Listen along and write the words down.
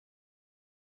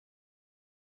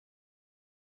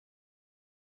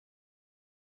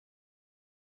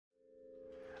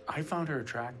I found her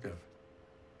attractive.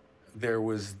 There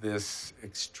was this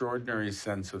extraordinary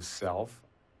sense of self.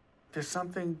 There's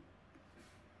something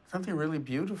really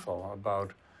beautiful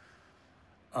about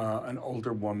an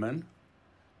older woman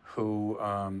who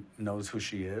knows who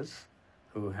she is,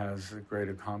 who has a great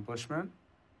accomplishment.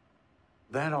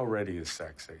 That already is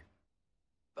sexy.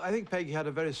 I think Peggy had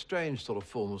a very strange sort of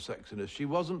form of sexiness.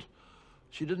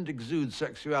 She didn't exude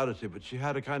sexuality, but she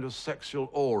had a kind of sexual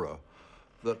aura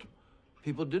that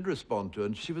people did respond to,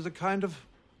 and she was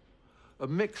a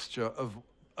mixture of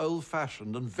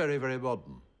old-fashioned and very, very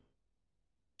modern.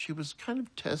 She was kind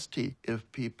of testy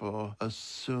if people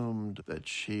assumed that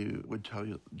she would tell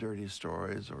you dirty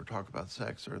stories or talk about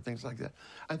sex or things like that.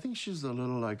 I think she's a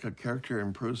little like a character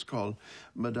in Proust called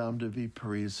Madame de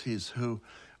Villeparisis, who,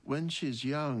 when she's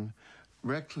young,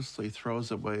 recklessly throws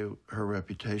away her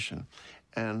reputation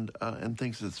and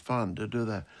thinks it's fun to do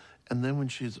that. And then when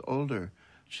she's older,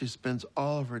 she spends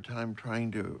all of her time trying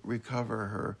to recover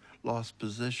her lost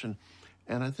position.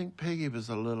 And I think Peggy was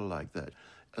a little like that.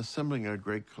 Assembling a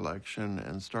great collection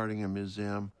and starting a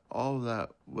museum, all of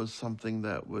that was something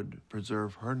that would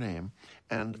preserve her name,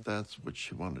 and that's what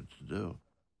she wanted to do.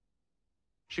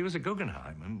 She was a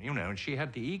Guggenheim, and she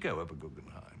had the ego of a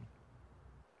Guggenheim.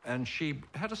 And she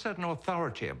had a certain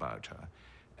authority about her.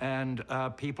 And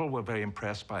people were very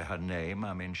impressed by her name.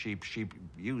 I mean, she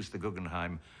used the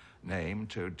Guggenheim name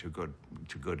to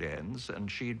good ends,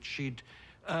 and she'd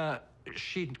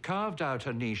carved out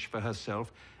a niche for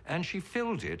herself, and she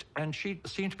filled it, and she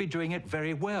seemed to be doing it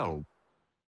very well.